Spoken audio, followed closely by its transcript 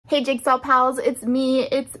Hey Jigsaw pals, it's me,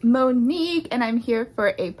 it's Monique, and I'm here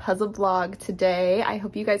for a puzzle vlog today. I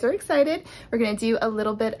hope you guys are excited. We're gonna do a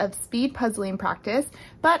little bit of speed puzzling practice,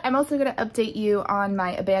 but I'm also gonna update you on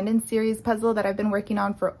my Abandoned series puzzle that I've been working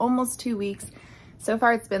on for almost 2 weeks. So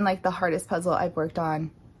far it's been like the hardest puzzle I've worked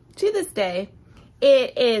on to this day.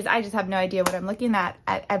 It is, I just have no idea what I'm looking at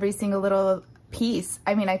every single little piece.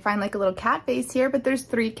 I mean, I find like a little cat face here, but there's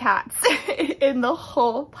 3 cats in the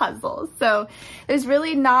whole puzzle. So there's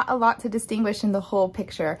really not a lot to distinguish in the whole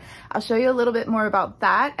picture. I'll show you a little bit more about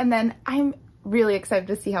that. And then I'm really excited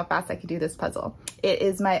to see how fast I can do this puzzle. It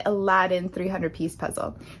is my Aladdin 300 piece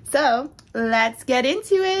puzzle. So let's get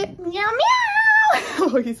into it. Meow, meow.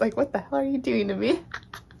 Oh, he's like, what the hell are you doing to me?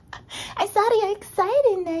 I saw you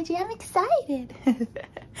excited, Najee. I'm excited.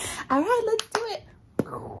 All right, let's do it.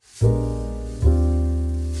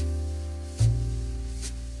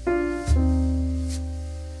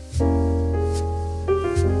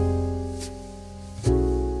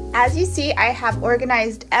 As you see, I have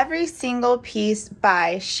organized every single piece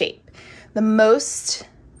by shape. The most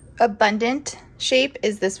abundant shape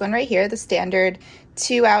is this one right here, the standard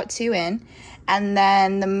 2 out, 2 in. And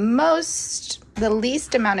then the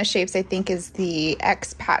least amount of shapes I think is the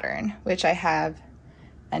X pattern, which I have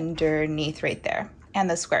underneath right there, and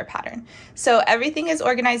the square pattern. So everything is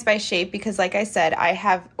organized by shape because, like I said, I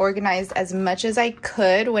have organized as much as I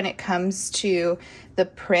could when it comes to the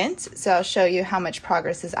print. So I'll show you how much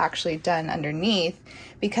progress is actually done underneath,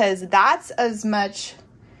 because that's as much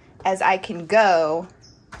as I can go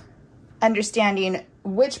understanding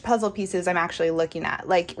which puzzle pieces I'm actually looking at.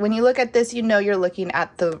 Like when you look at this, you know you're looking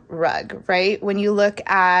at the rug, right? When you look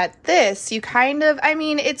at this, you kind of, I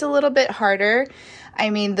mean, it's a little bit harder. I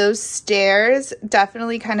mean, those stairs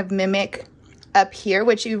definitely kind of mimic up here,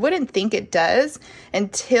 which you wouldn't think it does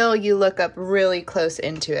until you look up really close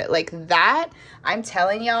into it. Like that, I'm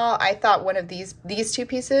telling y'all, I thought one of these 2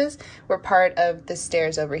 pieces were part of the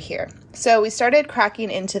stairs over here. So we started cracking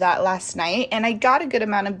into that last night, and I got a good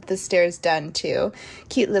amount of the stairs done too.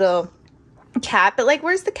 Cute little cat, but like,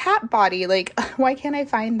 where's the cat body? Like, why can't I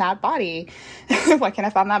find that body? Why can't I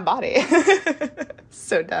find that body?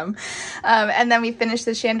 So dumb. And then we finished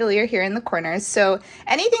the chandelier here in the corners. So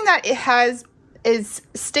anything that it has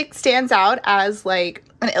stands out as like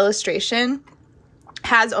an illustration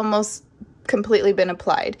has almost completely been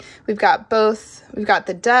applied. We've got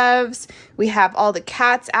the doves, we have all the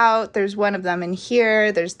cats out, there's one of them in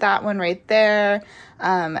here, there's that one right there,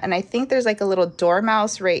 and I think there's like a little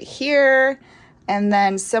dormouse right here, and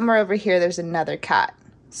then somewhere over here there's another cat.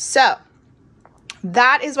 So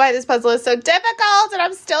that is why this puzzle is so difficult, and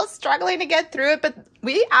I'm still struggling to get through it, but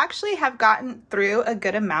we actually have gotten through a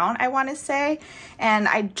good amount, I want to say, and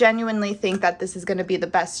I genuinely think that this is going to be the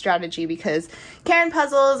best strategy because Karen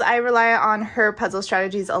Puzzles, I rely on her puzzle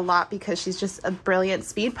strategies a lot because she's just a brilliant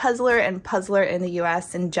speed puzzler and puzzler in the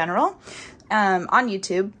US in general on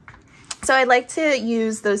YouTube. So I like to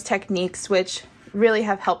use those techniques which really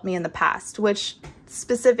have helped me in the past, which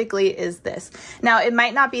specifically is this. Now, it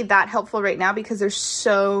might not be that helpful right now because there's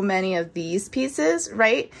so many of these pieces,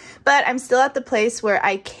 right? But I'm still at the place where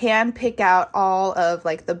I can pick out all of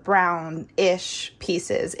like the brown-ish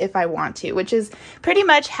pieces if I want to, which is pretty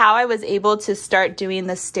much how I was able to start doing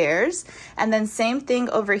the stairs. And then same thing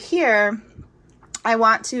over here, I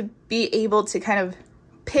want to be able to kind of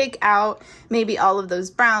pick out maybe all of those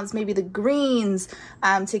browns, maybe the greens,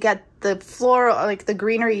 to get the floral, like the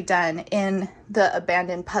greenery done in the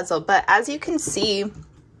abandoned puzzle. But as you can see,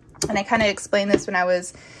 and I kind of explained this when I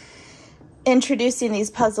was introducing these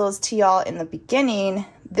puzzles to y'all in the beginning,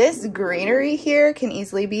 this greenery here can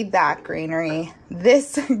easily be that greenery.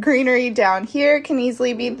 This greenery down here can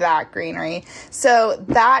easily be that greenery. So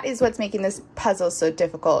that is what's making this puzzle so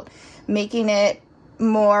difficult. Making it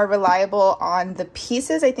more reliable on the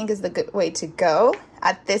pieces, I think, is the good way to go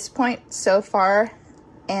at this point so far,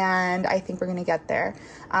 and I think we're gonna get there.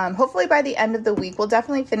 Hopefully by the end of the week. We'll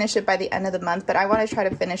definitely finish it by the end of the month, but I want to try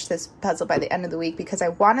to finish this puzzle by the end of the week because I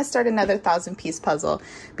want to start another 1,000-piece puzzle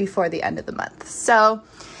before the end of the month. So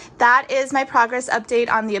that is my progress update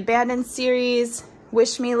on the Abandoned series.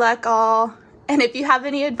 Wish me luck all. And if you have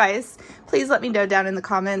any advice, please let me know down in the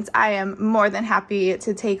comments. I am more than happy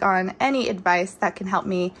to take on any advice that can help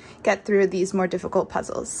me get through these more difficult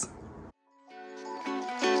puzzles.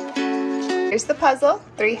 Here's the puzzle,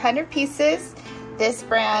 300 pieces. This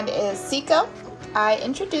brand is Ceaco. I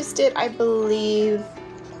introduced it, I believe,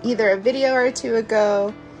 either a video or 2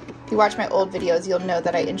 ago. If you watch my old videos, you'll know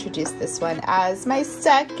that I introduced this one as my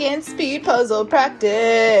second speed puzzle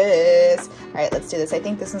practice. All right, let's do this. I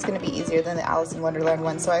think this one's gonna be easier than the Alice in Wonderland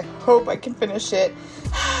one, so I hope I can finish it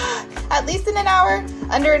at least in an hour,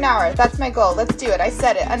 under an hour. That's my goal. Let's do it. I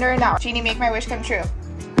said it, under an hour. Genie, make my wish come true.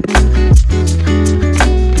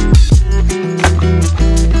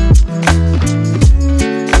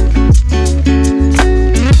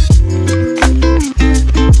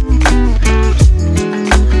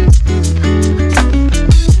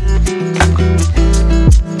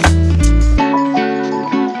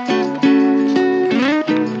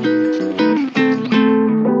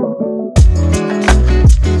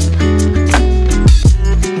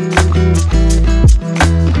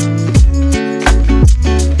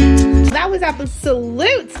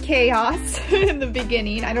 Absolute chaos in the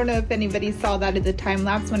beginning. I don't know if anybody saw that in the time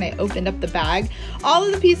lapse when I opened up the bag. All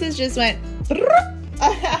of the pieces just went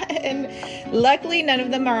and luckily none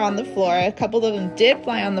of them are on the floor. A couple of them did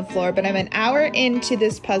fly on the floor, but I'm an hour into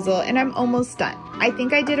this puzzle and I'm almost done. I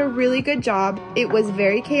think I did a really good job. It was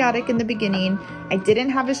very chaotic in the beginning. I didn't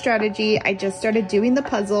have a strategy. I just started doing the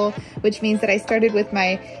puzzle, which means that I started with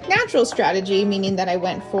my natural strategy, meaning that I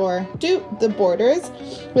went for do the borders,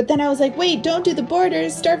 but then I was like, wait, don't do the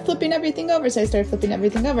borders, start flipping everything over. So I started flipping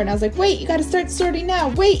everything over and I was like, wait, you got to start sorting now.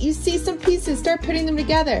 Wait, you see some pieces, start putting them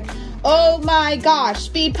together. Oh my gosh,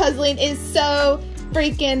 speed puzzling is so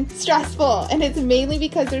freaking stressful, and it's mainly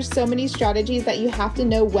because there's so many strategies that you have to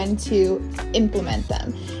know when to implement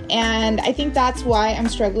them. And I think that's why I'm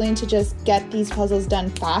struggling to just get these puzzles done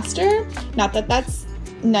faster. Not that that's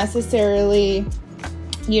necessarily,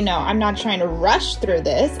 you know, I'm not trying to rush through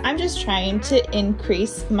this. I'm just trying to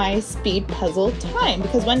increase my speed puzzle time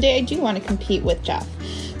because one day I do want to compete with Jeff.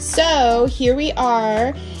 So here we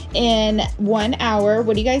are in 1 hour.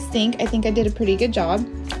 What do you guys think? I think I did a pretty good job.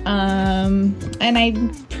 And I'm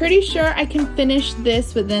pretty sure I can finish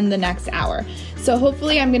this within the next hour. So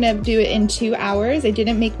hopefully I'm gonna do it in 2 hours. I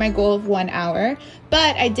didn't make my goal of 1 hour,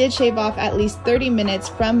 but I did shave off at least 30 minutes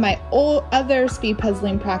from my other speed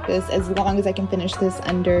puzzling practice as long as I can finish this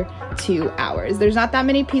under 2 hours. There's not that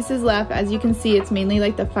many pieces left. As you can see, it's mainly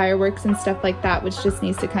like the fireworks and stuff like that, which just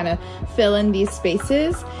needs to kind of fill in these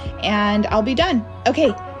spaces and I'll be done.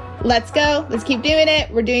 Okay. Let's go. Let's keep doing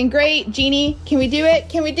it. We're doing great. Genie, can we do it?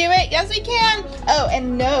 Can we do it? Yes, we can. Oh,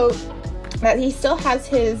 and note that he still has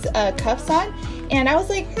his cuffs on. And I was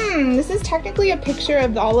like, this is technically a picture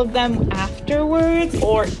of all of them afterwards,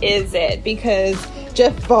 or is it? Because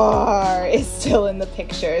Jafar is still in the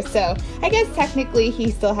picture. So I guess technically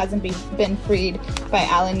he still hasn't been freed by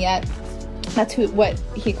Alan yet. That's what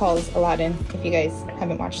he calls Aladdin. If you guys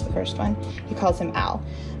haven't watched the first one, he calls him Al.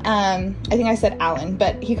 I think I said Alan,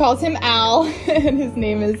 but he calls him Al and his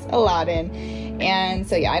name is Aladdin. And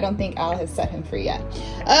so yeah, I don't think Al has set him free yet.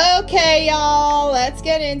 Okay, y'all, let's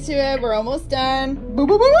get into it. We're almost done. Boop,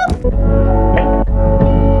 boop, boop, boop.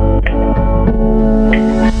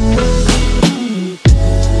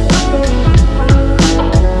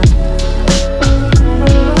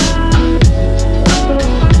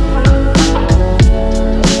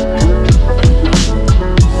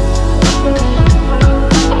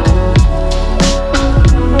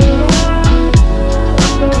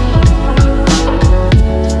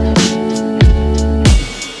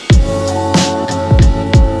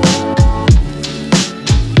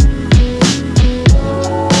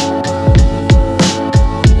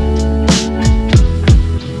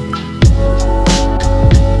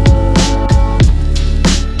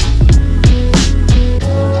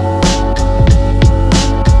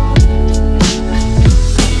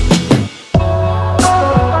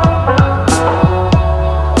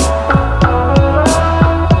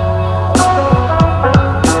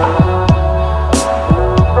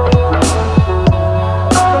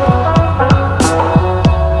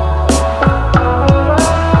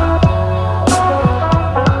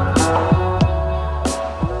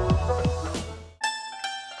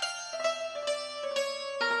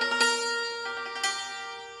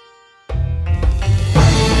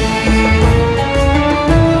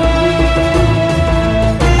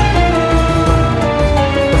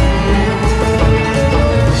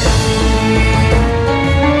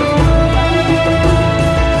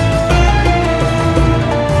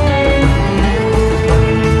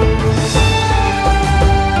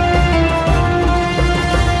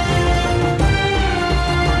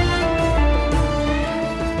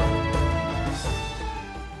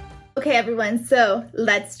 Okay, everyone, so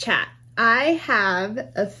let's chat. I have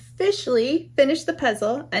officially finished the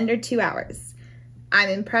puzzle under 2 hours. I'm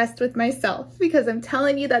impressed with myself because I'm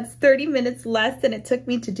telling you that's 30 minutes less than it took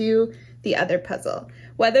me to do the other puzzle.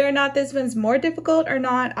 Whether or not this one's more difficult or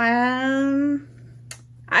not,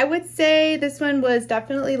 I would say this one was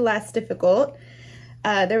definitely less difficult.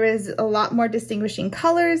 There was a lot more distinguishing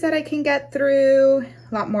colors that I can get through,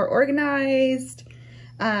 a lot more organized,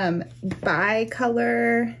 by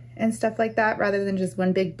color and stuff like that, rather than just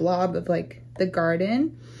one big blob of like the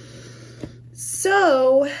garden.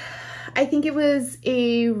 So I think it was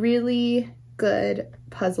a really good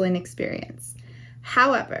puzzling experience.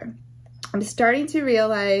 However, I'm starting to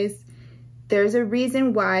realize there's a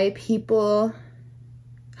reason why people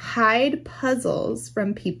hide puzzles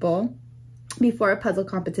from people before a puzzle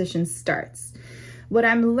competition starts. What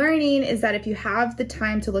I'm learning is that if you have the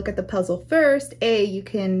time to look at the puzzle first, you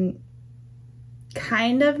can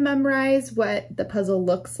kind of memorize what the puzzle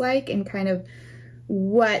looks like and kind of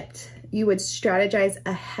what you would strategize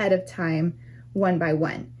ahead of time one by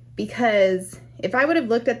one. Because if I would have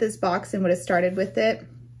looked at this box and would have started with it,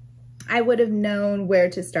 I would have known where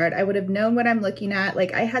to start. I would have known what I'm looking at.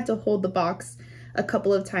 Like, I had to hold the box a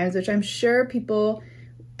couple of times, which I'm sure people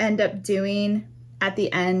end up doing at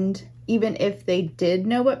the end, even if they did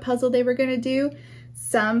know what puzzle they were gonna do.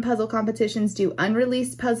 Some puzzle competitions do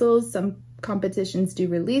unreleased puzzles, some competitions do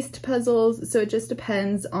released puzzles, so it just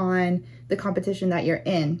depends on the competition that you're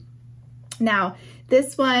in. Now,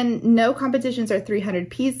 this one, no competitions are 300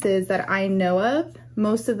 pieces that I know of.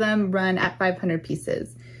 Most of them run at 500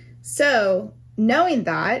 pieces. So knowing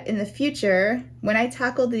that, in the future, when I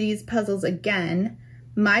tackle these puzzles again,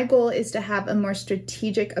 my goal is to have a more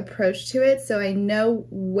strategic approach to it, so I know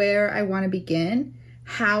where I want to begin,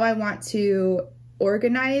 how I want to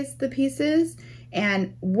organize the pieces,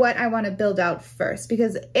 and what I want to build out first.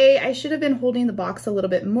 Because I should have been holding the box a little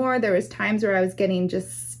bit more. There was times where I was getting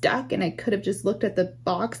just stuck and I could have just looked at the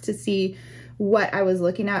box to see what I was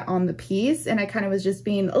looking at on the piece, and I kind of was just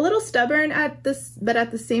being a little stubborn at this, but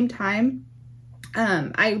at the same time,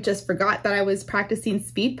 I just forgot that I was practicing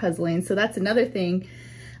speed puzzling. So that's another thing.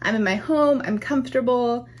 I'm in my home, I'm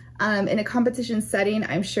comfortable. In a competition setting,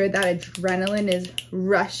 I'm sure that adrenaline is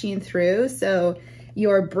rushing through. So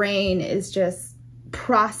your brain is just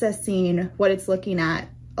processing what it's looking at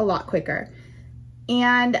a lot quicker.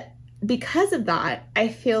 And because of that, I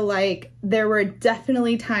feel like there were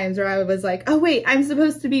definitely times where I was like, oh wait, I'm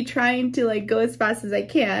supposed to be trying to like go as fast as I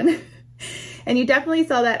can. And you definitely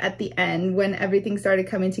saw that at the end when everything started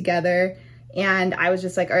coming together. And I was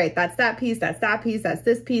just like, all right, that's that piece, that's that piece, that's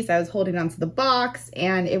this piece. I was holding onto the box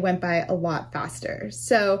and it went by a lot faster.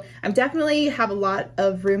 So I definitely have a lot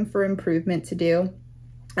of room for improvement to do.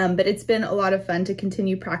 But it's been a lot of fun to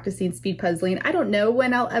continue practicing speed puzzling. I don't know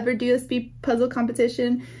when I'll ever do a speed puzzle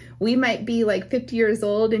competition. We might be like 50 years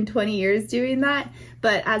old in 20 years doing that.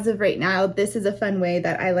 But as of right now, this is a fun way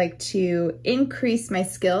that I like to increase my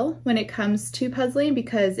skill when it comes to puzzling,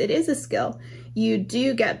 because it is a skill. You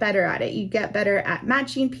do get better at it. You get better at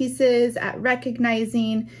matching pieces, at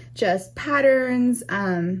recognizing just patterns.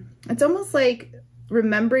 It's almost like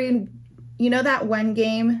remembering, you know, that one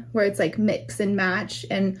game where it's like mix and match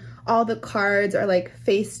and all the cards are like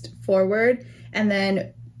faced forward, and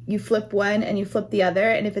then you flip one and you flip the other,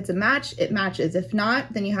 and if it's a match, it matches. If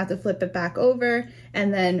not, then you have to flip it back over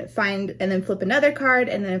and then flip another card,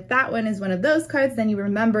 and then if that one is one of those cards, then you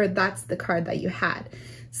remember that's the card that you had.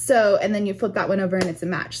 So, and then you flip that one over and it's a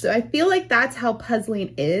match. So I feel like that's how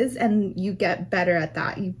puzzling is, and you get better at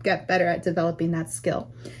that. You get better at developing that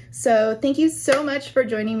skill. So thank you so much for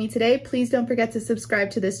joining me today. Please don't forget to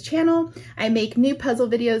subscribe to this channel. I make new puzzle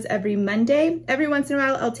videos every Monday. Every once in a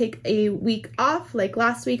while, I'll take a week off. Like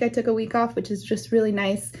last week, I took a week off, which is just really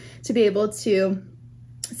nice to be able to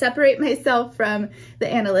separate myself from the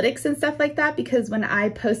analytics and stuff like that, because when I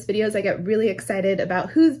post videos, I get really excited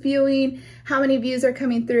about who's viewing, how many views are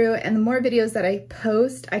coming through, and the more videos that I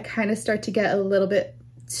post, I kind of start to get a little bit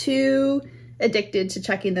too addicted to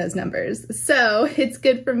checking those numbers. So it's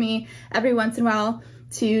good for me every once in a while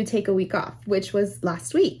to take a week off, which was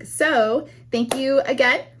last week. So thank you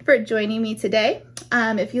again for joining me today.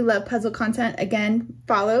 If you love puzzle content, again,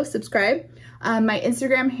 follow, subscribe. My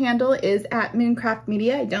Instagram handle is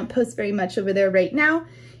 @mooncraftmedia. I don't post very much over there right now.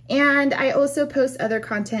 And I also post other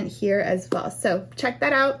content here as well. So check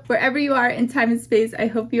that out wherever you are in time and space. I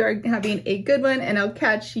hope you are having a good one, and I'll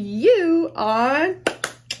catch you on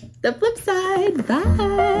the flip side.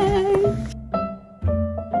 Bye.